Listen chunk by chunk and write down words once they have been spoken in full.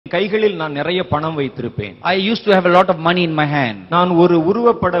கைகளில் நான் நிறைய பணம் வைத்திருப்பேன். I used to have a lot of money in my hand. நான் ஒரு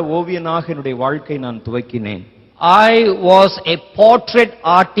உருவப்பட ஓவியனாக என்னுடைய வாழ்க்கை நான் துவக்கினேன். I was a portrait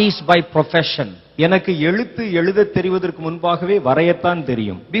artist by profession. எனக்கு எழுத்து எழுத தெரிவதற்கு முன்பாகவே வரையத்தான்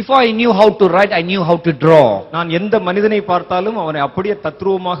தெரியும். Before I knew how to write, I knew how to draw. நான் எந்த மனிதனை பார்த்தாலும் அவனை அப்படியே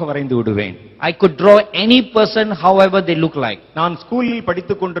தத்ரூபமாக வரைந்து விடுவேன். I could draw any person however they look like. நான் ஸ்கூலில்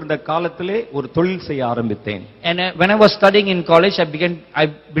படித்துக் கொண்டிருந்த காலத்திலே ஒரு தொழில் செய்ய ஆரம்பித்தேன். And when I was studying in college, I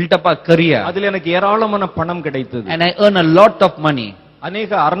built up a career. அதில் எனக்கு ஏராளமான பணம் கிடைத்தது. And I earned a lot of money.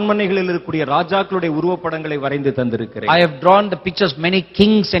 அநேக அரண்மனைகளில் இருக்கக்கூடிய ராஜாக்களுடைய உருவப்படங்களை வரைந்து தந்திருக்கிறேன். I have drawn the pictures of many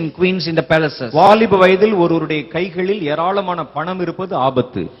kings and queens in the palaces. வாலிப வயதில் ஒருவருடைய கைகளில் ஏராளமான பணம் இருப்பது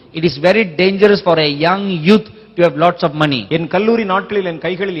ஆபத்து. It is very dangerous for a young youth to have lots of money. என் கல்லூரி நாட்களில் என்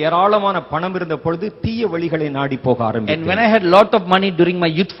கைகளில் ஏராளமான பணம் இருந்த பொழுது தீய வழிகளை நாடி போக ஆரம்பித்தேன். And when I had lot of money during my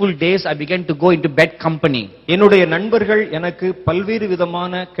youthful days, I began to go into bad company. என்னுடைய நண்பர்கள் எனக்கு பல்வேறு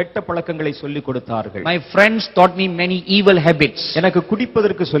விதமான கெட்ட பழக்கங்களை சொல்லிக் கொடுத்தார்கள். My friends taught me many evil habits. எனக்கு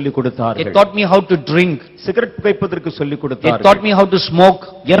குடிப்பதற்கு சொல்லிக் கொடுத்தார்கள். They taught me how to drink. Cigarette புகைப்பதற்கு சொல்லிக் They கொடுத்தார்கள். taught me how to smoke.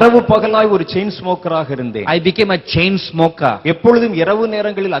 இரவு பகலாய் ஒரு செயின் ஸ்மோக்கராக இருந்தேன். I became a chain smoker. எப்பொழுதும் இரவு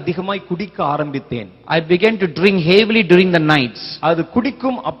நேரங்களில் அதிகமாய் குடிக்க ஆரம்பித்தேன். I began to drink heavily during the nights. அது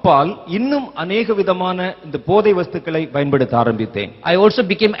குடிக்கும் அப்பால் இன்னும் अनेक விதமான இந்த போதை வஸ்துக்களை பயன்படுத்த ஆரம்பித்தேன். I also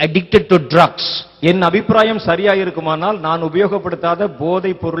became addicted to drugs. என் அபிப்பிராயம் சரியா இருக்குமானால் நான் உபயோகப்படுத்தாத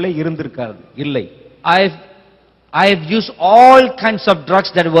போதை பொருளே இருந்திருக்காது. இல்லை. I have used all kinds of drugs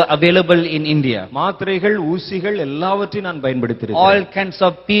that were available in India. மாத்திரைகள், ஊசிகள் எல்லாவற்றையும் நான் பயன்படுத்தியிருக்கிறேன். All kinds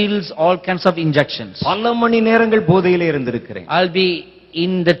of pills, all kinds of injections. பல மணி நேரங்கள் போதையிலே இருந்திருக்கிறேன். I'll be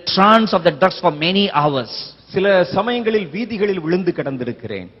in the trance of the drugs for many hours. சில சமயங்களில் வீதிகளில் விழுந்து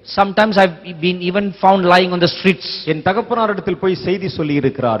கிடந்திருக்கிறேன். Sometimes I've been even found lying on the streets. என் தகப்பனாரிடத்தில் போய் செய்தி சொல்லி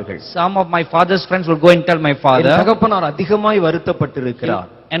இருக்கிறார்கள். Some of my father's friends will go and tell my father. என் தகப்பனார் அதிகமாய் வருத்தப்பட்டிருக்கிறார்.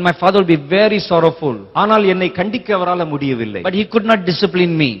 And my father will be very sorrowful. ஆனால் என்னை கண்டிக்க அவரால் முடியவில்லை. But he could not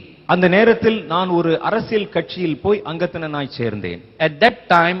discipline me. அந்த நேரத்தில் நான் ஒரு அரசியல் கட்சியில் போய் அங்கத்தினனாய் சேர்ந்தேன். At that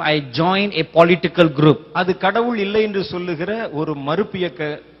time I joined a political group. அது கடவுள் இல்லை என்று சொல்லுகிற ஒரு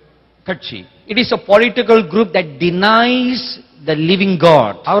மறுபியக்க கட்சி. It is a political group that denies the living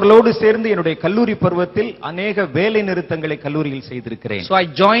God. அவர்களோடு சேர்ந்து என்னுடைய கல்லூரி பருவத்தில் अनेक வேலை நிறுத்தங்களை கல்லூரியில் செய்திருக்கிறேன். So I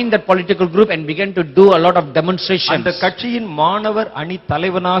joined that political group and began to do a lot of demonstrations. அந்த கட்சியின் மாணவர் அணி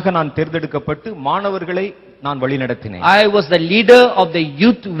தலைவனாக நான் தேர்ந்தெடுக்கப்பட்டு மாணவர்களை நான் வழிநடத்தினேன். I was the leader of the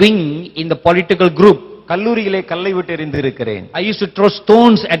youth wing in the political group. கல்லூரியிலே கல்லை விட்டு எறிந்து இருக்கிறேன். I used to throw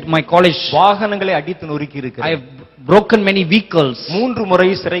stones at my college. வாகனங்களை அடித்து நொறுக்கி I இருக்கிறேன். have broken many vehicles. 3 முறை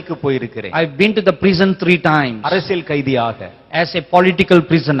சிறைக்கு போய் இருக்கிறேன். I have been to the prison 3 times. அரசியல் கைதியாக. As a political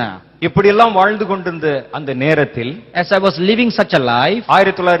prisoner. இப்படி எல்லாம் வாழ்ந்து கொண்டிருந்த அந்த நேரத்தில் As I was living such a life,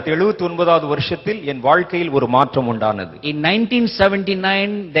 1979வது வருஷத்தில் என் வாழ்க்கையில் ஒரு மாற்றம் உண்டானது. in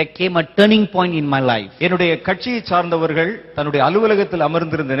 1979 there came a turning point in my life. என்னுடைய கட்சியை சார்ந்தவர்கள் தன்னுடைய அலுவலகத்தில்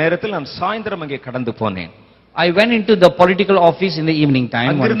அமர்ந்திருந்த நேரத்தில் நான் சாயந்தரம் அங்கே கடந்து போனேன். I went into the political office in the evening time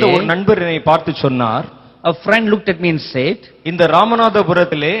one அங்கிருந்த ஒரு day. நண்பர் என்னை பார்த்து சொன்னார், A friend looked at me and said, இந்த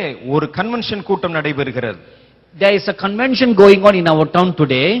ராமநாதபுரத்திலே ஒரு கன்வென்ஷன் கூட்டம் நடைபெறுகிறது. there is a convention going on in our town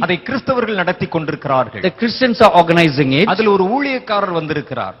today. அதை கிறிஸ்தவர்கள் நடத்தி கொண்டிருக்கிறார்கள். The Christians are organizing it. அதில் ஒரு ஊழியக்காரர்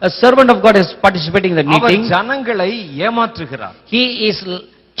வந்திருக்கிறார். A servant of God is participating in the our meeting. ஜனங்களை ஏமாற்றுகிறார். He is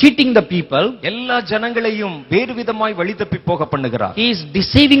cheating the people. எல்லா ஜனங்களையும் வேறு விதமாய் வழி தப்பி போக பண்ணுகிறார். He is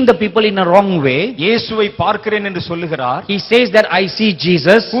deceiving the people in a wrong way. இயேசுவை பார்க்கிறேன் என்று சொல்லுகிறார். He says that I see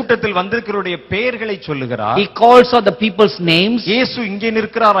Jesus. கூட்டத்தில் வந்திருக்கிறவருடைய பெயர்களை சொல்லுகிறார். He calls out the people's names. இயேசு இங்கே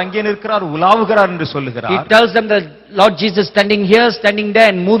நிற்கிறார், அங்கே நிற்கிறார், உலாவுகிறார் என்று He சொல்லுகிறார். tells them that Lord Jesus standing here, standing there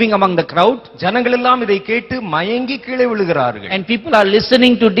and moving among the crowd. ஜனங்கள் எல்லாம் இதை கேட்டு மயங்கி கீழே விழுகிறார்கள். And people are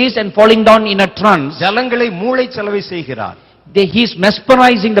listening to this and falling down in a trance. ஜனங்களை மூளை செலவை செய்கிறார். He is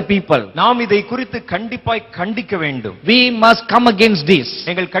mesmerizing the people. நாம் இதை குறித்து கண்டிப்பாய் கண்டிக்க வேண்டும். We must come against this.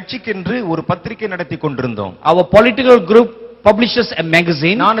 எங்கள் கட்சிக்கென்று ஒரு பத்திரிகை நடத்தி கொண்டிருந்தோம். Our political group publishes a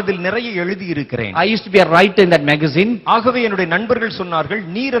magazine. நான் அதில் நிறைய எழுதி இருக்கிறேன். I used to be a writer in that magazine. ஆகவே என்னுடைய நண்பர்கள் சொன்னார்கள்,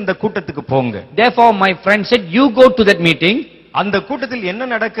 நீர் அந்த கூட்டத்துக்கு போங்க. Therefore my friend said, you go to that meeting. அந்த கூட்டத்தில் என்ன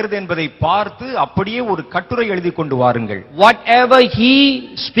நடக்கிறது என்பதை பார்த்து அப்படியே ஒரு கட்டுரை எழுதி கொண்டு வாருங்கள். Whatever he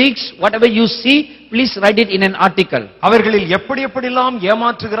speaks, whatever you see, please write it in an article. அவர்களில் எப்படி எப்படியெல்லாம்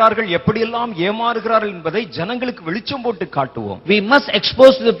ஏமாற்றுகிறார்கள், எப்படியெல்லாம் ஏமாறுகிறார்கள் என்பதை ஜனங்களுக்கு வெளிச்சம் போட்டு காட்டுவோம். We must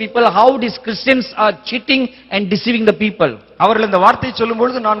expose to the people how these Christians are cheating and deceiving the people. அவர்கள் இந்த வார்த்தையை சொல்லும்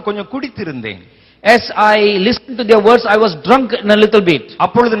பொழுது நான் கொஞ்சம் குடித்திருந்தேன். As I listened to their words, I was drunk in a little bit.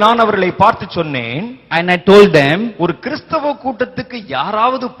 அப்பொழுது நான் அவர்களை பார்த்து சொன்னேன், And I told them, ஒரு கிறிஸ்தவ கூட்டத்துக்கு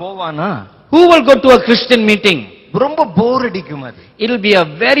யாராவது போவானா? who will go to a Christian meeting? ரொம்ப போர் அடிக்கும் அது. It will be a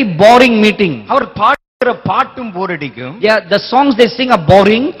very boring meeting. அவர் பாட்டும் போரடிக்கும். The songs they sing are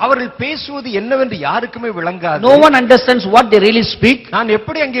boring. அவர்கள் பேசுவது என்னவென்று யாருக்குமே விளங்காது. No one understands what they really speak. நான்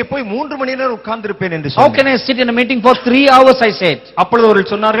எப்படி அங்கே போய் 3 மணி நேரம் உட்கார்ந்திருப்பேன் என்று How சொன்னேன். can I sit in a meeting for 3 hours, I said. அப்பொழுது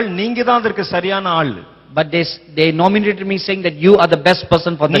அவர்கள் சொன்னார்கள், நீங்க தான் அதற்கு சரியான ஆள். But they nominated me saying that you are the best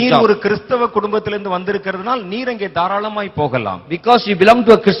person for the நீர் job. ஒரு கிறிஸ்தவ குடும்பத்திலிருந்து வந்திருக்கிறதுனால் நீர் அங்கே தாராளமாய் போகலாம். Because you belong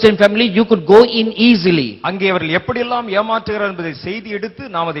to a Christian family, you could go in easily. அங்கே அவர்கள் எப்படியெல்லாம் ஏமாற்றுகிறார் என்பதை செய்தி எடுத்து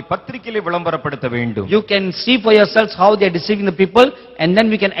நாம் அதை பத்திரிகையிலே விளம்பரப்படுத்த வேண்டும். You can see for yourselves how they are deceiving the people, and then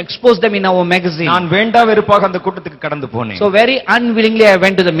we can expose them in our magazine. நான் வேண்டா வெறுப்பாக அந்த கூட்டத்துக்கு கடந்து போனேன். So very unwillingly I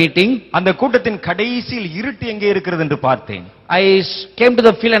went to the meeting. அந்த கூட்டத்தின் கடைசியில் இருட்டு எங்கே இருக்கிறது என்று பார்த்தேன். I came to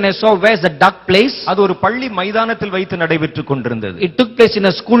the field and I saw where's the dark place. அது ஒரு பள்ளி மைதானத்தில் வைத்து நடைபெற்றுக் கொண்டிருந்தது. It took place in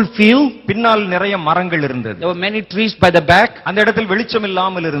a school field. பின்னால் நிறைய மரங்கள் இருந்தது. There were many trees by the back. அந்த இடத்தில் வெளிச்சம்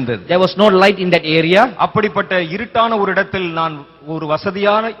இல்லாமல் இருந்தது. There was no light in that area. அப்படிப்பட்ட இருட்டான ஒரு இடத்தில் நான் ஒரு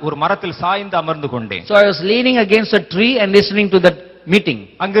வசதியான ஒரு மரத்தில் சாய்ந்து அமர்ந்து கொண்டேன். So I was leaning against a tree and listening to the meeting.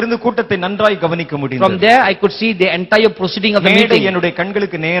 அங்கிருந்து கூட்டத்தை நன்றாய் கவனிக்க From முடிந்தது. there I could see the entire proceeding of the மேடை meeting. என்னுடைய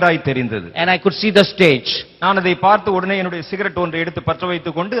கண்களுக்கு நேராய் தெரிந்தது. And I could see the stage. நான் அதை பார்த்த உடனே என்னுடைய சிகரெட் ஒன்றை எடுத்து பற்ற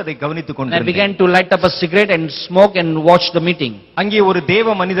வைத்துக் கொண்டு அதை கவனித்துக் And I கொண்டிருந்தேன். began to light up a cigarette and smoke and watch the meeting. அங்கே ஒரு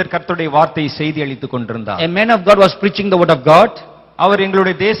தேவ மனிதர் கர்த்தருடைய வார்த்தையை செய்தி அளித்துக் கொண்டிருந்தார். A man of God was preaching the word of God. அவர்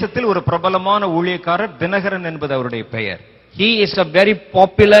எங்களுடைய தேசத்தில் ஒரு பிரபலமான ஊழியக்காரர், தினகரன் என்பது அவருடைய பெயர். He is a very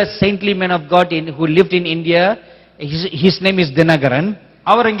popular saintly man of God who lived in India. His name is Dinagaran.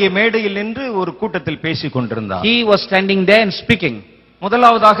 அவர் இங்கே மேடையில் நின்று ஒரு கூட்டத்தில் பேசிக் கொண்டிருந்தார். He was standing there and speaking.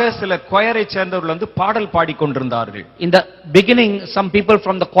 முதலாவதாக சில கொயரை சேர்ந்தவர்கள் வந்து பாடல் பாடிக்கொண்டிருந்தார்கள். In the beginning, some people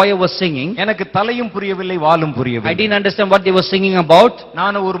from the choir were singing. எனக்கு தலையும் புரியவில்லை, வாலும் I புரியவில்லை. didn't understand what they were singing about.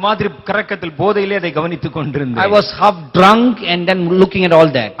 நான் ஒரு மாதிரி கரக்கத்தில் போதையிலே அதை கவனித்துக் I கொண்டிருந்தேன். was half drunk and then looking at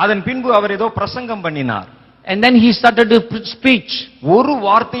all that. அதன் பின்பு அவர் ஏதோ பிரசங்கம் பண்ணினார். And then he started to speech. ஒரு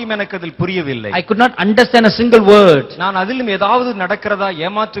வார்த்தையும் எனக்கு அதில் புரியவில்லை. I could not understand a single word. நான் அதிலும் ஏதாவது நடக்கிறதா,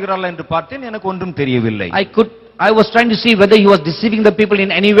 ஏமாற்றுகிறாளா என்று பார்த்தேன். எனக்கு ஒன்றும் தெரியவில்லை. I was trying to see whether he was deceiving the people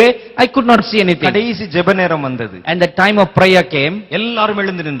in any way. I could not see anything. கடைசி ஜெப நேரம் வந்தது. And the time of prayer came. எல்லாரும்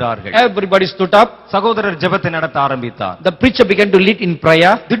எழுந்து நின்றார்கள். Everybody stood up. சகோதரர் ஜெபத்தை நடத்த ஆரம்பித்தார். The preacher began to lead in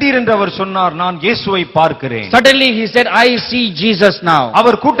prayer. திடீரென்று அவர் சொன்னார், நான் இயேசுவை பார்க்கிறேன். Suddenly he said, I see Jesus now.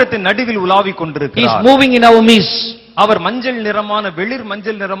 அவர் கூட்டத்தின் நடுவில் உலாவிக் He is கொண்டிருக்கிறார். moving in our midst. அவர் மஞ்சள் நிறமான, வெளிர்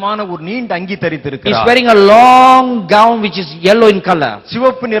மஞ்சள் நிறமான ஒரு நீண்ட அங்கி He is தரித்திருக்கிறார். wearing a long gown which is yellow in color.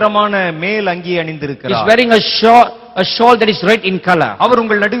 சிவப்பு நிறமான மேல் அங்கி He is அணிந்திருக்கிறார். wearing a shawl that is red in color. அவர்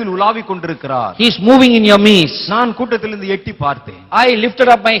உங்கள் நடுவில் உலாவிக் கொண்டிருக்கிறார். He is moving in your midst. நான் கூட்டத்திலிருந்து எட்டி பார்த்தேன். I lifted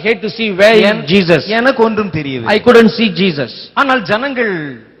up my head to see where is Jesus. எனக்கு ஒன்றும் தெரியவில்லை. I couldn't see Jesus. ஆனால் ஜனங்கள்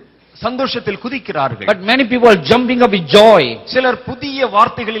சந்தோஷத்தில் குதிக்கிறார்கள். But many people are jumping up with joy. சிலர் புதிய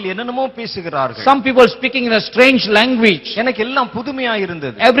வார்த்தைகளில் என்னென்னமோ பேசுகிறார்கள். Some people speaking in a strange language. எனக்கு எல்லாம் புதுமையா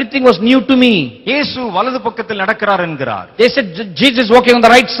இருந்தது. Everything was new to me. இயேசு வலது பக்கத்தில் நடக்கிறார் என்கிறார். They said Jesus is walking on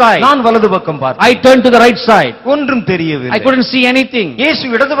the right side. நான் வலது பக்கம் பார்த்தேன். I turned to the right side. ஒன்றும் தெரியவில்லை. I couldn't see anything. இயேசு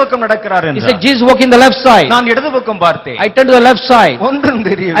இடது பக்கம் நடக்கிறார் He said என்றார். Jesus walking on the left side. நான் இடது பக்கம் பார்த்தேன். I turned to the left side. ஒன்றும் I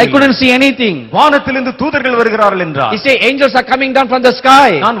தெரியவில்லை. couldn't see anything. வானத்திலிருந்து தூதர்கள் வருகிறார்கள் என்றார். He said angels are coming down from the sky.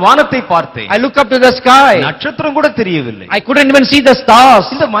 நான் வானத்தை பார்த்தேன். I looked up to the sky. நட்சத்திரம் கூட தெரியவில்லை. I couldn't even see the stars.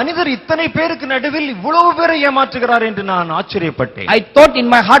 இந்த மனிதர் இத்தனை பேருக்கு நடுவில் இவ்வளவு பேரை ஏமாற்றுகிறார் என்று நான் ஆச்சரியப்பட்டேன். I thought in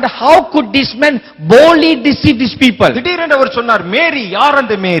my heart, how could this man boldly deceive these people? திடீரென்று அவர் சொன்னார், மேரி, யார்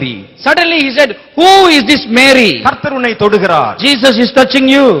அந்த மேரி? Suddenly he said, who is this Mary? கர்த்தர் உன்னை தொடுகிறார். Jesus is touching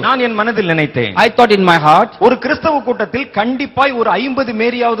you. நான் என் மனதில் நினைத்தேன், I thought in my heart, ஒரு கிறிஸ்தவ கூட்டத்தில் கண்டிப்பாய் ஒரு 50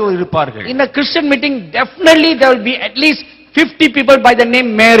 மேரியாவது இருப்பார்கள். in a Christian meeting, definitely there will be at least 50 people by the name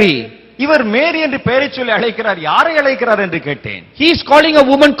Mary. இவர் மேரி என்று பெயரை சொல்லி அழைக்கிறார். யாரை அழைக்கிறார் என்று கேட்டேன். He is calling a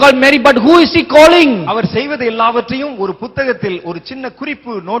woman called Mary, but who is he calling? அவர் செய்வது எல்லாவற்றையும் ஒரு புத்தகத்தில் ஒரு சின்ன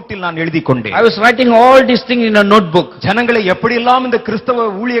குறிப்பு நோட்டில் நான் எழுதி கொண்டேன். I was writing all these things in a notebook. ஜனங்களை எப்படியெல்லாம் இந்த கிறிஸ்தவ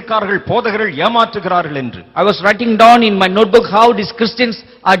ஊழியக்காரர்கள், போதகர்கள் ஏமாற்றுகிறார்கள் என்று. I was writing down in my notebook how these Christians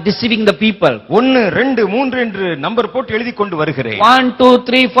are deceiving the people. 1, 2, 3 என்று நம்பர் போட்டு எழுதி கொண்டு வருகிறேன். 1, 2,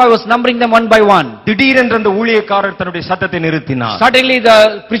 3, 4 I was numbering them one by one. திடீரென்று அந்த ஊழியக்காரர் தன்னுடைய சத்தத்தை நிறுத்தினார். Suddenly the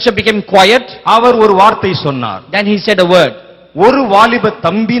preacher became quiet. அவர் ஒரு வார்த்தை சொன்னார். Then he said a word. ஒரு வாலிப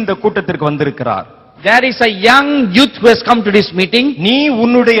தம்பி இந்த கூட்டத்திற்கு வந்திருக்கிறார். There is a young youth who has come to this meeting. நீ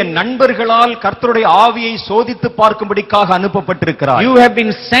உன்னுடைய நண்பர்களால் கர்த்தருடைய ஆவியை சோதித்து பார்க்கும்படிக்காக அனுப்பப்பட்டிருக்கிறாய். You have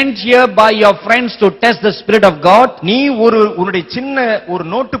been sent here by your friends to test the Spirit of God. நீ உன்னுடைய சின்ன ஒரு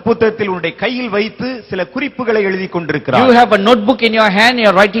நோட்டு புத்தகத்தில் உன்னுடைய கையில் வைத்து சில குறிப்புகளை எழுதி கொண்டிருக்கிறாய். You have a notebook in your hand, you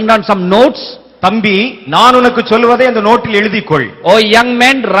are writing down some notes. தம்பி, நான் உனக்கு சொல்வதை அந்த நோட்டில் எழுதிக்கொள். Oh young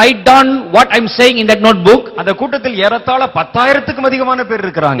man, write down what I'm saying in that notebook. அந்த கூட்டத்தில் ஏறத்தாழ 10,000க்கும் அதிகமான பேர்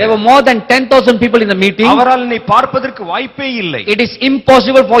இருக்கிறாங்க. There were more than 10,000 people in the meeting. அவரால் என்னை பார்ப்பதற்கு வாய்ப்பே இல்லை. It is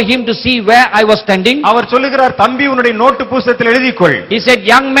impossible for him to see where I was standing. அவர் சொல்லுகிறார், தம்பி உன்னுடைய நோட்டு புத்தகத்தில் எழுதிக்கொள். He said,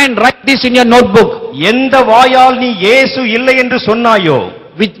 young man, write this in your notebook. எந்த வாயால் நீ இயேசு இல்லை என்று சொன்னாயோ,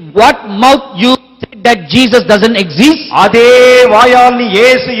 With what mouth you said that Jesus doesn't exist, அதே வாயால் நீ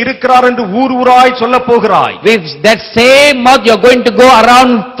இயேசு இருக்கிறார் என்று ஊர் ஊராய் சொல்லப் போகிறாய். with that same mouth you're going to go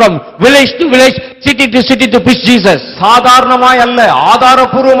around from village to village, city to city to preach Jesus. சாதாரணமாய் அல்ல,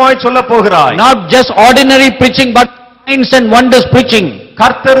 ஆதாரபூர்வமாய் சொல்லப் போகிறாய். Not just ordinary preaching, but signs and wonders preaching.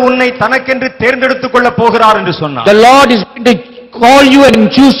 கர்த்தர் உன்னை தனக்கென்று தேர்ந்தெடுத்துக் கொள்ளப் போகிறார் என்று சொன்னார். The Lord is going to call you and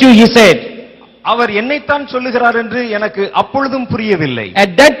choose you, he said. அவர் என்னைத்தான் சொல்லுகிறார் என்று எனக்கு அப்பொழுதும் புரியவில்லை.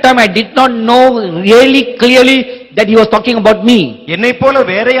 At that time I did not know really clearly that he was talking about me. என்னை போல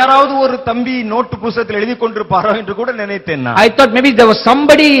வேற யாராவது ஒரு தம்பி நோட்டு புத்தகத்தில் எழுதி கொண்டிருப்பாரோ என்று கூட நினைத்தேன் நான். I thought maybe there was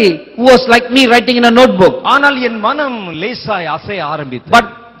somebody who was like me writing in a notebook. ஆனால் என் மனம் லேசாய் அசைய ஆரம்பித்தது. But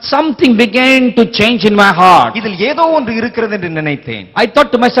something began to change in my heart. இதில் ஏதோ ஒன்று இருக்கிறது என்று நினைத்தேன். I thought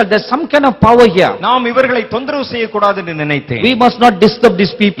to myself, there's some kind of power here. நாம் இவர்களை தொந்தரவு செய்யக்கூடாது என்று நினைத்தேன். We must not disturb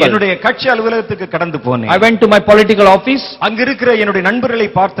these people. என்னுடைய கட்சி அலுவலகத்துக்கு கடந்து போனேன். I went to my political office. அங்க இருக்கிற என்னுடைய நண்பர்களை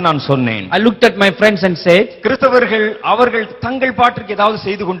பார்த்து நான் சொன்னேன், I looked at my friends and said, கிறிஸ்தவர்கள் அவர்கள் தங்கள் பாட்டிற்கு ஏதாவது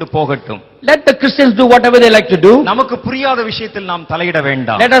செய்து கொண்டு போகட்டும். let the Christians do whatever they like to do. நமக்கு புரியாத விஷயத்தில் நாம் தலையிட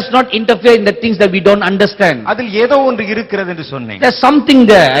வேண்டாம். Let us not interfere in the things that we don't understand. அதில் ஏதோ ஒன்று இருக்கிறது என்று சொன்னேன். There's something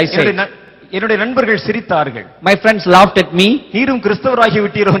there, I said. என்னுடைய நண்பர்கள் சிரித்தார்கள். My friends laughed at me. நீரும் கிறிஸ்தவராகி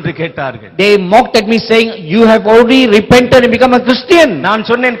விட்டீரோ என்று கேட்டார்கள். They mocked at me saying, you have already repented and become a Christian. நான்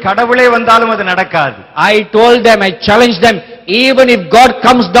சொன்னேன், கடவுளே வந்தாலும் அது நடக்காது. I told them, I challenged them, even if God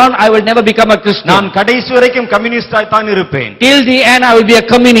comes down, I will never become a Christian. நான் கடைசி வரைக்கும் கம்யூனிஸ்டாய் தான் இருப்பேன் Till the end I will be a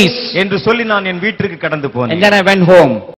communist. என்று சொல்லி நான் என் வீட்டுக்கு கடந்து போனேன். And then I went home.